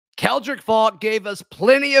Keldric Faulk gave us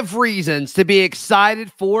plenty of reasons to be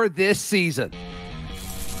excited for this season.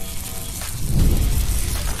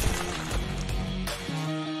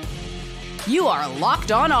 You are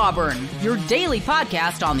Locked On Auburn, your daily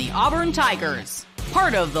podcast on the Auburn Tigers.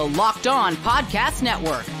 Part of the Locked On Podcast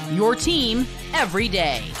Network, your team every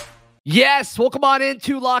day. Yes, welcome on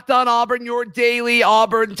into Locked On Auburn, your daily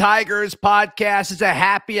Auburn Tigers podcast. It's a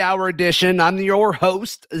happy hour edition. I'm your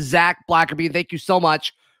host, Zac Blackerby. Thank you so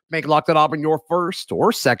much for making Locked On Auburn your first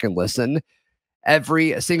or second listen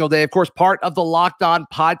every single day. Of course, part of the Locked On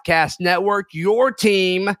Podcast Network, your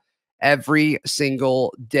team every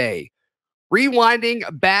single day. Rewinding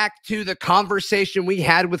back to the conversation we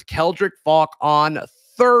had with Keldric Faulk on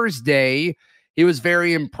Thursday, he was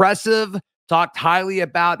very impressive. Talked highly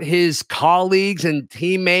about his colleagues and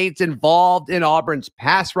teammates involved in Auburn's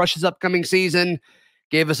pass rush this upcoming season.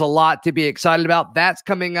 Gave us a lot to be excited about. That's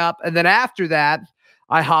coming up. And then after that,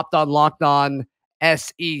 I hopped on Locked On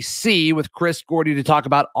SEC with Gordy to talk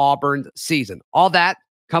about Auburn's season. All that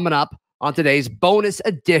coming up on today's bonus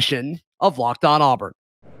edition of Locked On Auburn.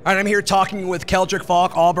 All right, I'm here talking with Keldric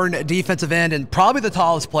Faulk, Auburn defensive end, and probably the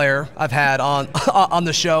tallest player I've had on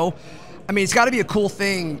the show. I mean, it's got to be a cool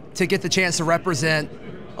thing to get the chance to represent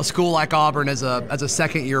a school like Auburn as a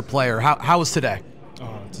second-year player. How was today?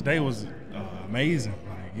 Today was amazing.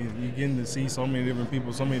 Like, you're getting to see so many different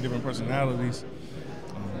people, so many different personalities,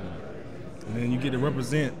 and then you get to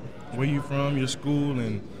represent where you're from, your school,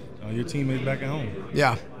 and your teammates back at home.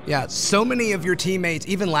 Yeah. So many of your teammates,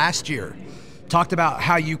 even last year, talked about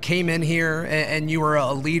how you came in here and you were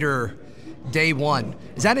a leader day one.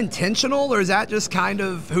 Is that intentional, or is that just kind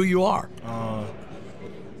of who you are?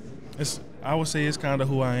 I would say it's kind of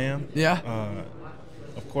who I am. Yeah.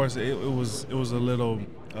 Of course, it was a little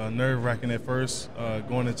nerve-wracking at first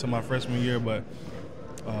going into my freshman year, but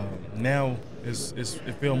now it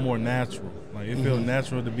feels more natural. Like it feels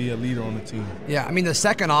natural to be a leader on the team. Yeah, I mean the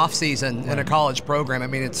second off season in a college program. I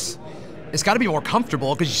mean it's got to be more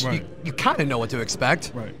comfortable because you kind of know what to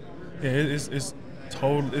expect. Right. Yeah, it's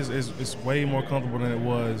way more comfortable than it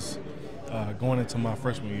was going into my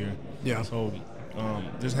freshman year. Yeah. So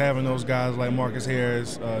just having those guys like Marcus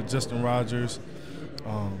Harris, Justin Rogers,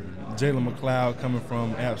 Jalen McLeod coming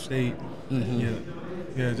from App State.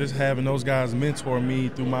 Yeah, just having those guys mentor me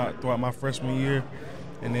throughout my freshman year,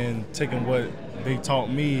 and then taking what they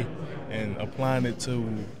taught me and applying it to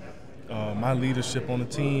my leadership on the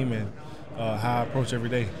team and how I approach every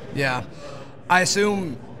day. Yeah. I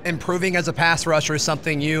assume improving as a pass rusher is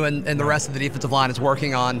something you and the rest of the defensive line is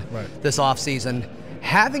working on this offseason.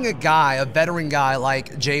 Having a veteran guy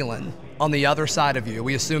like Jalen on the other side of you,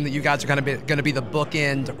 we assume that you guys are going to be the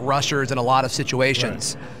bookend rushers in a lot of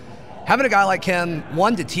situations. Right. Having a guy like him,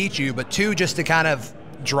 one, to teach you, but two, just to kind of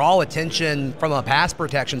draw attention from a pass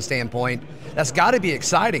protection standpoint, that's got to be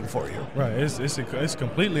exciting for you. Right. It's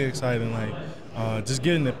completely exciting. Like just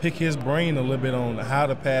getting to pick his brain a little bit on how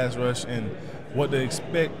to pass rush and what to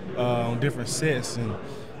expect on different sets and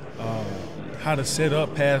how to set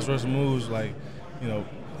up pass rush moves. Like,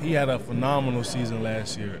 he had a phenomenal season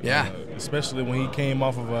last year. Yeah. Especially when he came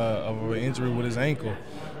off of an injury with his ankle.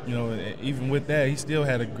 Even with that, he still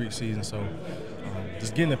had a great season. So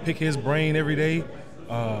just getting to pick his brain every day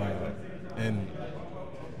and,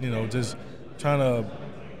 just trying to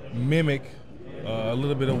mimic a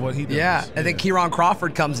little bit of what he does. Yeah, and then Kieran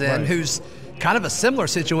Crawford comes in, who's kind of a similar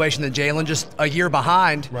situation than Jalen, just a year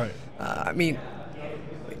behind. Right. I mean,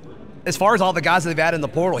 as far as all the guys that they've added in the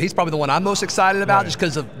portal, he's probably the one I'm most excited about just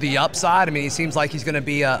because of the upside. I mean, he seems like he's going to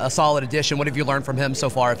be a solid addition. What have you learned from him so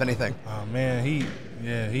far, if anything? Man,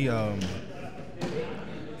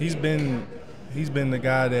 he's been the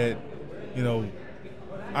guy that,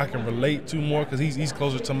 I can relate to more because he's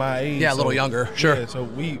closer to my age. Yeah, a little younger, sure. Yeah, so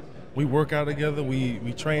we work out together,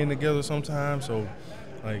 we train together sometimes. So,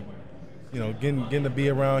 like, getting to be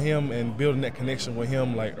around him and building that connection with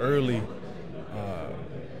him like early,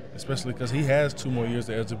 especially because he has 2 more years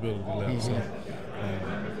of eligibility left. So,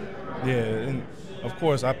 and of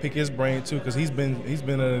course I pick his brain too because he's been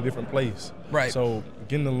at a different place. Right. So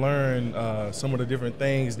getting to learn some of the different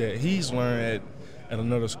things that he's learned at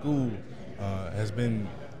another school has been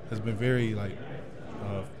very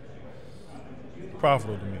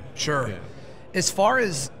profitable to me. Sure. Yeah. As far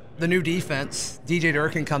as the new defense, DJ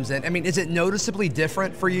Durkin comes in. I mean, is it noticeably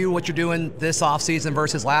different for you what you're doing this offseason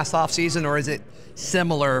versus last offseason, or is it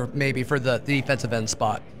similar maybe for the defensive end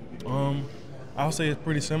spot? I'll say it's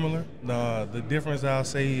pretty similar. The difference I'll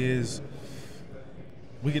say is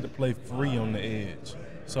we get to play free on the edge.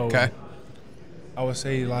 So I would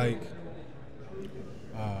say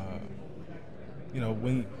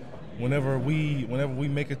when whenever we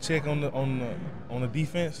make a check on the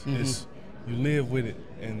defense, it's you live with it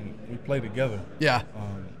and we play together. Yeah.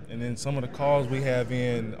 And then some of the calls we have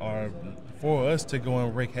in are for us to go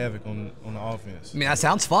and wreak havoc on the offense. I mean, that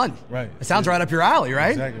sounds fun. Right. It sounds right up your alley,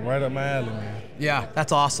 right? Exactly, right up my alley, man. Yeah,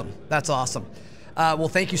 that's awesome. That's awesome. Well,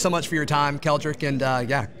 thank you so much for your time, Keldric, and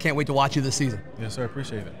yeah, can't wait to watch you this season. Yes, sir.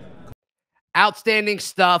 Appreciate it. Outstanding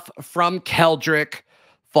stuff from Keldric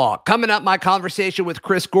Faulk. Coming up, my conversation with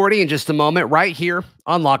Chris Gordy in just a moment, right here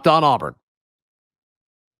on Locked On Auburn.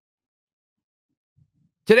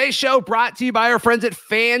 Today's show brought to you by our friends at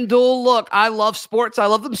FanDuel. Look, I love sports. I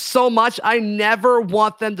love them so much. I never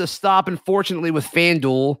want them to stop. And fortunately, with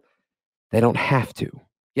FanDuel, they don't have to.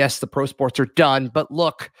 Yes, the pro sports are done, but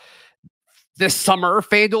look, this summer,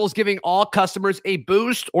 FanDuel is giving all customers a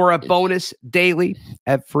boost or a bonus daily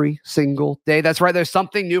every single day. That's right. There's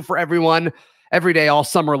something new for everyone every day all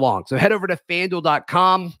summer long. So head over to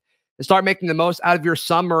FanDuel.com and start making the most out of your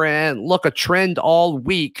summer. And look, a trend all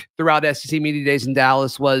week throughout SEC Media Days in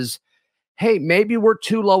Dallas was, hey, maybe we're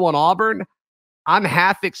too low on Auburn. I'm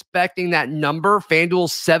half expecting that number,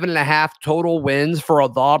 FanDuel's 7.5 total wins for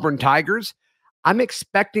the Auburn Tigers. I'm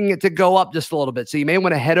expecting it to go up just a little bit. So you may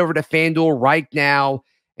want to head over to FanDuel right now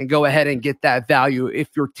and go ahead and get that value if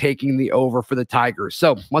you're taking the over for the Tigers.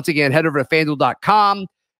 So once again, head over to FanDuel.com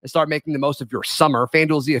and start making the most of your summer.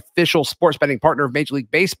 FanDuel is the official sports betting partner of Major League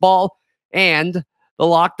Baseball and the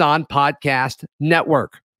Locked On Podcast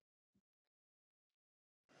Network.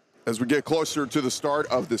 As we get closer to the start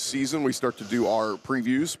of the season, we start to do our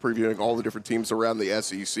previewing all the different teams around the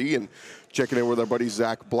SEC and checking in with our buddy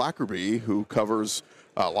Zac Blackerby, who covers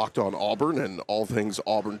Locked On Auburn and all things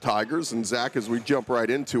Auburn Tigers. And Zac, as we jump right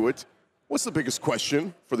into it, what's the biggest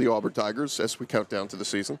question for the Auburn Tigers as we count down to the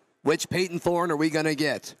season? Which Peyton Thorne are we going to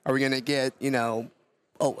get? Are we going to get,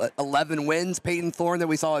 11 wins Peyton Thorne that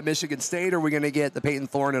we saw at Michigan State, or are we going to get the Peyton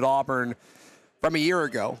Thorne at Auburn from a year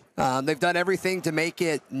ago? They've done everything to make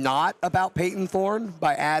it not about Peyton Thorne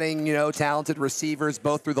by adding, talented receivers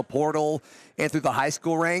both through the portal and through the high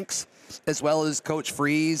school ranks, as well as Coach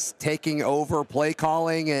Freeze taking over play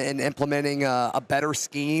calling and implementing a better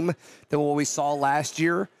scheme than what we saw last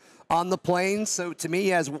year on the Plains. So to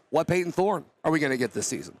me, as what Peyton Thorne are we going to get this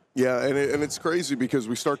season? Yeah, and it's crazy because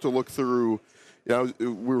we start to look through. We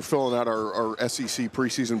were filling out our SEC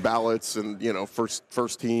preseason ballots and,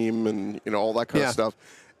 first team and, all that kind of stuff.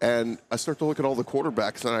 And I start to look at all the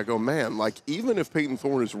quarterbacks and I go, man, like, even if Peyton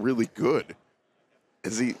Thorne is really good,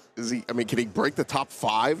 can he break the top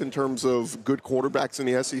 5 in terms of good quarterbacks in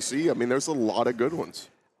the SEC? I mean, there's a lot of good ones.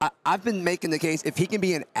 I've been making the case, if he can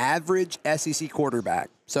be an average SEC quarterback,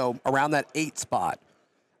 so around that 8 spot,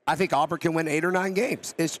 I think Auburn can win 8 or 9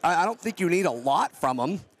 games. I don't think you need a lot from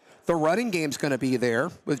him. The running game's going to be there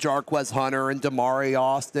with Jarquez Hunter and Damari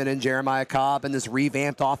Austin and Jeremiah Cobb and this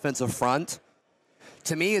revamped offensive front.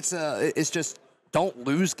 To me, it's just don't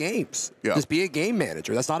lose games. Yeah. Just be a game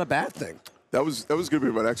manager. That's not a bad thing. That was going to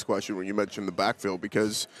be my next question when you mentioned the backfield,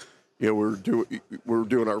 because we're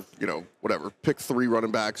doing our pick 3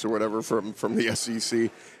 running backs or whatever from the SEC,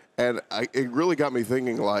 and it really got me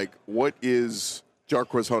thinking, like, what is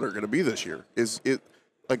Jarquez Hunter going to be this year? Is it,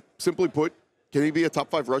 like, simply put, can he be a top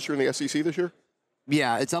 5 rusher in the SEC this year?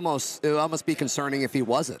 Yeah, it would almost be concerning if he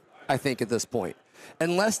wasn't, I think, at this point.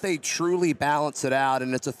 Unless they truly balance it out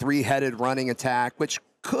and it's a 3-headed running attack, which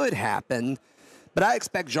could happen. But I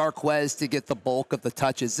expect Jarquez to get the bulk of the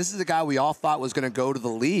touches. This is a guy we all thought was going to go to the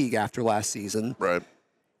league after last season. Right.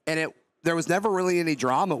 And there was never really any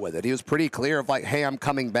drama with it. He was pretty clear of like, hey, I'm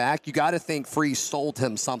coming back. You got to think Freeze sold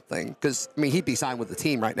him something because, he'd be signed with the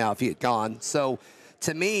team right now if he had gone. So,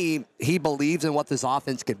 to me, he believes in what this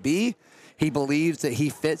offense could be. He believes that he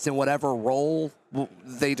fits in whatever role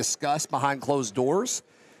they discuss behind closed doors.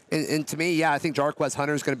 And to me, I think Jarquez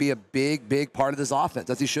Hunter is going to be a big, big part of this offense,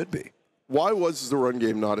 as he should be. Why was the run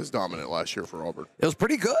game not as dominant last year for Auburn? It was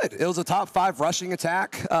pretty good. It was a top 5 rushing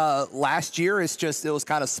attack. Last year, it was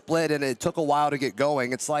kind of split, and it took a while to get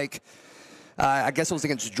going. It's like, I guess it was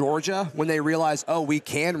against Georgia when they realized, we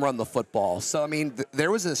can run the football. So,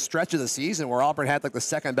 there was a stretch of the season where Auburn had like the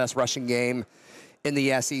second best rushing game in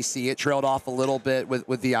the SEC. It trailed off a little bit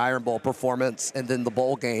with the Iron Bowl performance and then the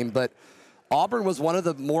bowl game. But Auburn was one of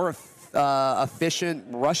the more efficient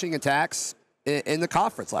rushing attacks in the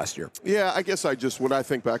conference last year. Yeah, I guess when I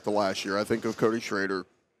think back to last year, I think of Cody Schrader,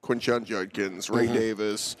 Quinshon Judkins, Ray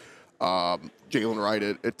Davis, Jalen Wright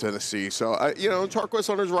at Tennessee. So, Jarquez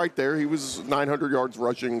Hunter's right there. He was 900 yards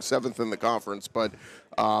rushing, 7th in the conference. But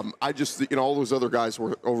all those other guys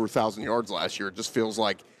were over 1,000 yards last year. It just feels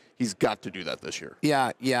like He's got to do that this year.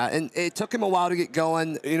 Yeah, and it took him a while to get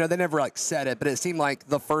going. They never said it, but it seemed like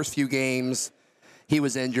the first few games he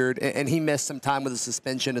was injured, and he missed some time with a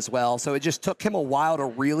suspension as well. So it just took him a while to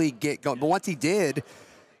really get going. But once he did,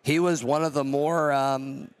 he was one of the more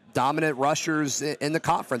dominant rushers in the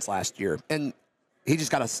conference last year, and he's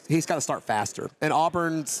got to start faster. And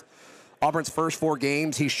Auburn's first 4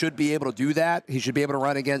 games, he should be able to do that. He should be able to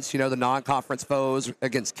run against the non-conference foes,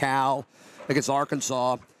 against Cal, against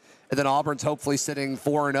Arkansas, and then Auburn's hopefully sitting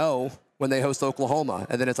 4-0 when they host Oklahoma.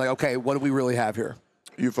 And then it's like, okay, what do we really have here?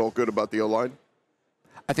 You felt good about the O-line?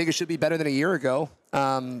 I think it should be better than a year ago.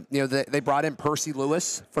 They brought in Percy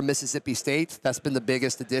Lewis from Mississippi State. That's been the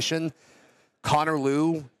biggest addition. Connor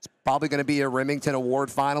Lew is probably going to be a Remington Award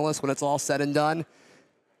finalist when it's all said and done.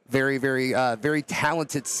 Very, very, very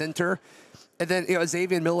talented center. And then,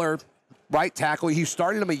 Xavier Miller, right tackle. He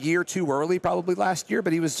started him a year too early probably last year,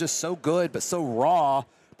 but he was just so good, but so raw.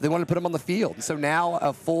 They wanted to put him on the field. So now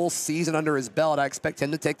a full season under his belt, I expect him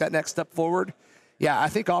to take that next step forward. Yeah, I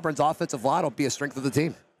think Auburn's offensive line will be a strength of the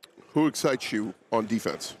team. Who excites you on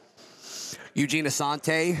defense? Eugene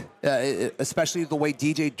Asante, especially the way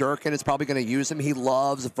DJ Durkin is probably going to use him. He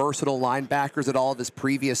loves versatile linebackers at all of his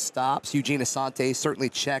previous stops. Eugene Asante certainly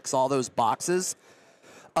checks all those boxes.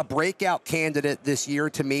 A breakout candidate this year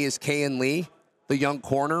to me is Kayan Lee, the young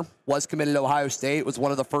corner. Was committed to Ohio State. Was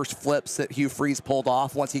one of the first flips that Hugh Freeze pulled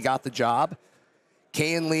off once he got the job.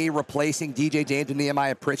 Kayan Lee replacing DJ James and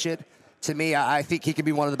Nehemiah Pritchett. To me, I think he could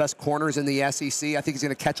be one of the best corners in the SEC. I think he's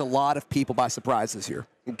going to catch a lot of people by surprise this year.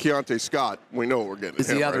 Keontae Scott, we know we're getting is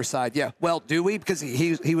the other side, yeah. Well, do we? Because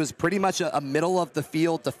he was pretty much a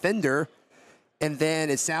middle-of-the-field defender, and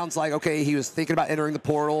then it sounds like, okay, he was thinking about entering the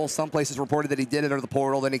portal. Some places reported that he did enter the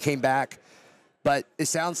portal, then he came back. But it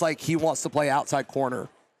sounds like he wants to play outside corner,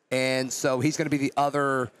 and so he's going to be the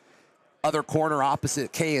other corner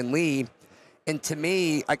opposite Kayan Lee. And to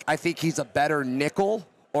me, I think he's a better nickel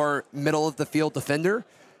or middle-of-the-field defender,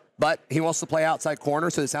 but he wants to play outside corner,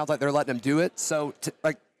 so it sounds like they're letting him do it. So,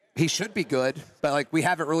 he should be good, but, we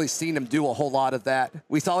haven't really seen him do a whole lot of that.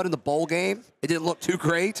 We saw it in the bowl game. It didn't look too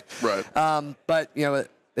great. Right. But,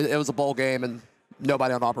 it was a bowl game, and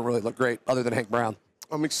nobody on Auburn really looked great other than Hank Brown.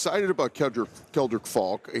 I'm excited about Keldric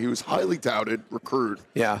Faulk. He was highly touted recruit.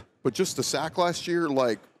 Yeah. But just the sack last year,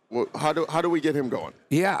 how do we get him going?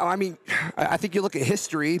 Yeah, I think you look at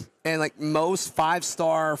history, and most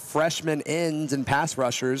 5-star freshman ends and pass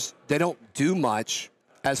rushers, they don't do much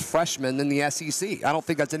as freshmen in the SEC. I don't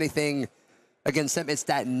think that's anything against them. It's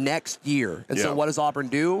that next year. And so what does Auburn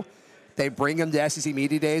do? They bring him to SEC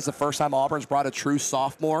Media Days. The first time Auburn's brought a true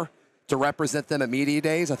sophomore to represent them at Media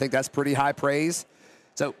Days. I think that's pretty high praise.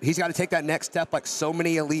 So he's got to take that next step like so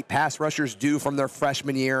many elite pass rushers do from their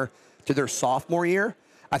freshman year to their sophomore year.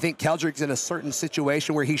 I think Keldric's in a certain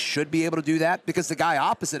situation where he should be able to do that because the guy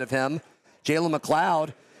opposite of him, Jalen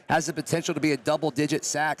McLeod, has the potential to be a double-digit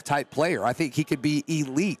sack type player. I think he could be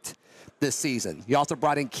elite this season. You also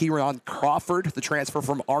brought in Kieran Crawford, the transfer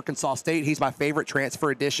from Arkansas State. He's my favorite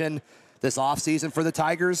transfer addition this offseason for the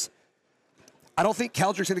Tigers. I don't think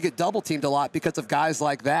Keldric's going to get double-teamed a lot because of guys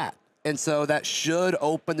like that. And so that should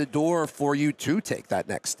open the door for you to take that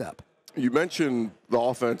next step. You mentioned the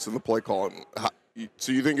offense and the play calling.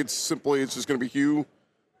 So you think it's just going to be Hugh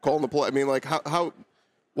calling the play?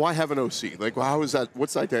 Why have an OC? How is that?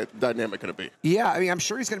 What's that dynamic going to be? Yeah, I'm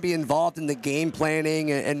sure he's going to be involved in the game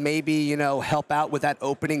planning and maybe, help out with that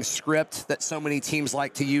opening script that so many teams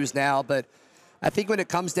like to use now. But I think when it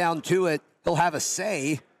comes down to it, he'll have a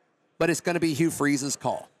say, but it's going to be Hugh Freeze's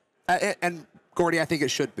call. And Gordy, I think it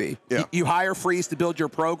should be. Yeah. You hire Freeze to build your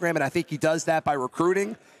program, and I think he does that by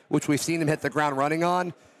recruiting, which we've seen him hit the ground running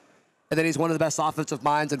on. And then he's one of the best offensive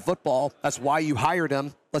minds in football. That's why you hired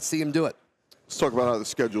him. Let's see him do it. Let's talk about how the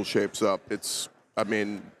schedule shapes up. It's a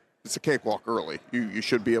cakewalk early. You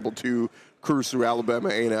should be able to cruise through Alabama,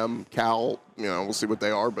 A&M, Cal. We'll see what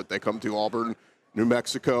they are, but they come to Auburn, New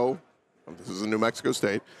Mexico. This is a New Mexico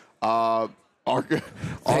State.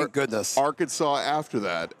 Thank goodness. Arkansas after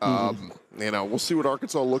that. We'll see what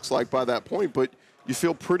Arkansas looks like by that point, but you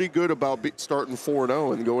feel pretty good about starting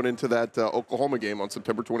 4-0 and going into that Oklahoma game on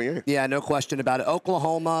September 28th. Yeah, no question about it.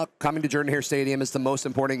 Oklahoma coming to Jordan-Hare Stadium is the most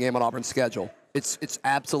important game on Auburn's schedule. It's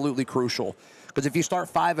absolutely crucial because if you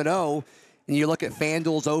start 5-0 and you look at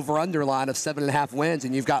FanDuel's over/under line of 7.5 wins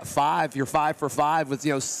and you've got 5, you're 5 for 5 with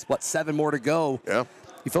 7 more to go. Yeah,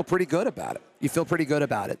 you feel pretty good about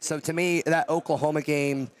it. So to me, that Oklahoma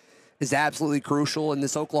game is absolutely crucial. And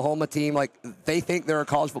this Oklahoma team, they think they're a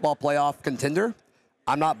college football playoff contender.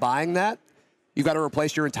 I'm not buying that. You've got to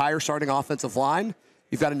replace your entire starting offensive line.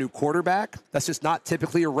 You've got a new quarterback. That's just not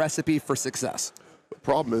typically a recipe for success. The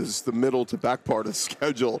problem is the middle to back part of the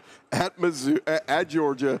schedule at Mizzou, at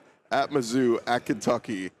Georgia, at Mizzou, at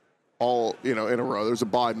Kentucky, all in a row. There's a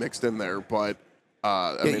bye mixed in there, but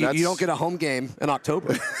I mean, you don't get a home game in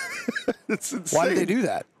October. It's insane. Why did they do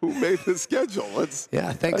that? Who made the schedule?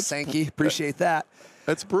 Thanks, Sankey. Appreciate that.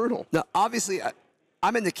 That's brutal. Now, obviously,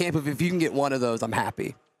 I'm in the camp of if you can get one of those, I'm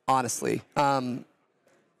happy, honestly. The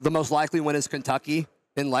most likely win is Kentucky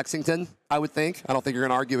in Lexington, I would think. I don't think you're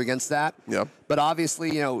going to argue against that. Yeah. But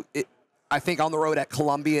obviously, I think on the road at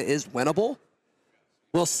Columbia is winnable.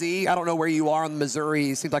 We'll see. I don't know where you are on Missouri.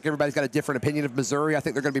 It seems like everybody's got a different opinion of Missouri. I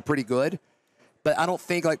think they're going to be pretty good. But I don't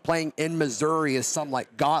think like playing in Missouri is some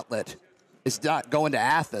like gauntlet. It's not going to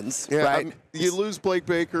Athens, yeah, right? I mean, you lose Blake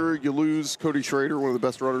Baker. You lose Cody Schrader, one of the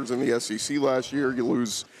best runners in the SEC last year. You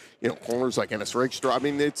lose, corners like Ennis Rakestraw. I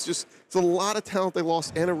mean, it's a lot of talent they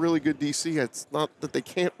lost and a really good DC. It's not that they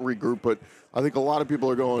can't regroup, but I think a lot of people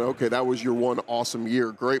are going, okay, that was your one awesome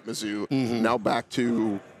year. Great, Mizzou. Mm-hmm. Now back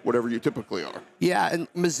to whatever you typically are. Yeah, and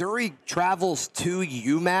Missouri travels to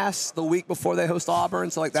UMass the week before they host Auburn,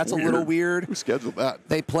 so that's a little weird. Who scheduled that?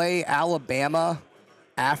 They play Alabama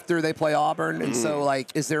after they play Auburn, and so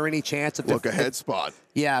is there any chance of ahead spot?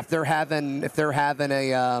 Yeah, if they're having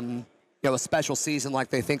a a special season like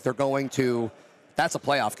they think they're going to, that's a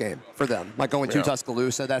playoff game for them. Like going to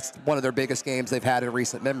Tuscaloosa, that's one of their biggest games they've had in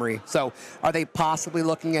recent memory. So are they possibly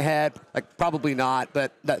looking ahead? Like probably not,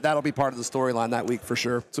 but that'll be part of the storyline that week for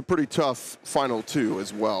sure. It's a pretty tough final two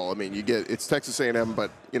as well. I mean, it's Texas A&M,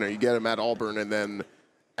 but you get them at Auburn and then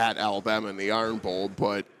at Alabama in the Iron Bowl.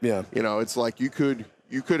 But it's like you could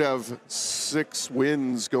have 6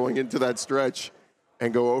 wins going into that stretch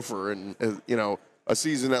and go over, and a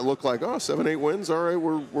season that looked like 7-8 wins. All right,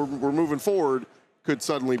 we're moving forward. Could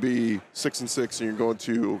suddenly be 6-6, and you're going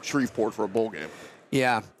to Shreveport for a bowl game.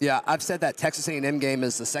 Yeah. I've said that Texas A&M game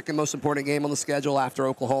is the second most important game on the schedule after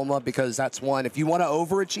Oklahoma, because that's one. If you want to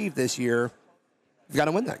overachieve this year, you've got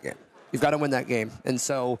to win that game. And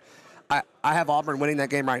so I have Auburn winning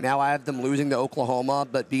that game right now. I have them losing to Oklahoma,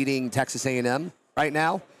 but beating Texas A&M right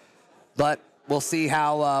now. But we'll see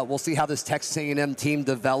how this Texas A&M team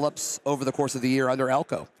develops over the course of the year under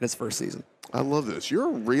Elko in its first season. I love this. You're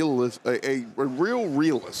a realist, a real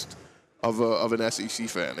realist of an SEC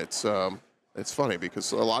fan. It's funny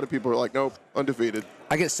because a lot of people are like, nope, undefeated.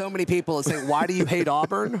 I get so many people that say, why do you hate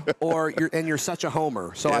Auburn? You're such a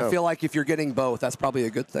homer. So I feel like if you're getting both, that's probably a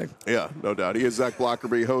good thing. Yeah, no doubt. He is Zac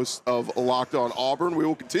Blackerby, host of Locked On Auburn. We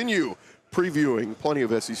will continue previewing plenty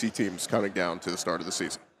of SEC teams counting down to the start of the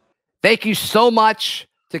season. Thank you so much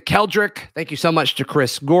to Keldric. Thank you so much to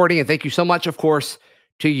Chris Gordy. And thank you so much, of course,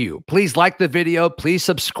 to you. Please like the video. Please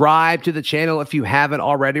subscribe to the channel if you haven't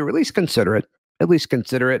already, or at least consider it.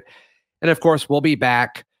 And of course, we'll be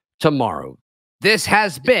back tomorrow. This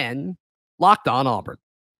has been Locked On Auburn.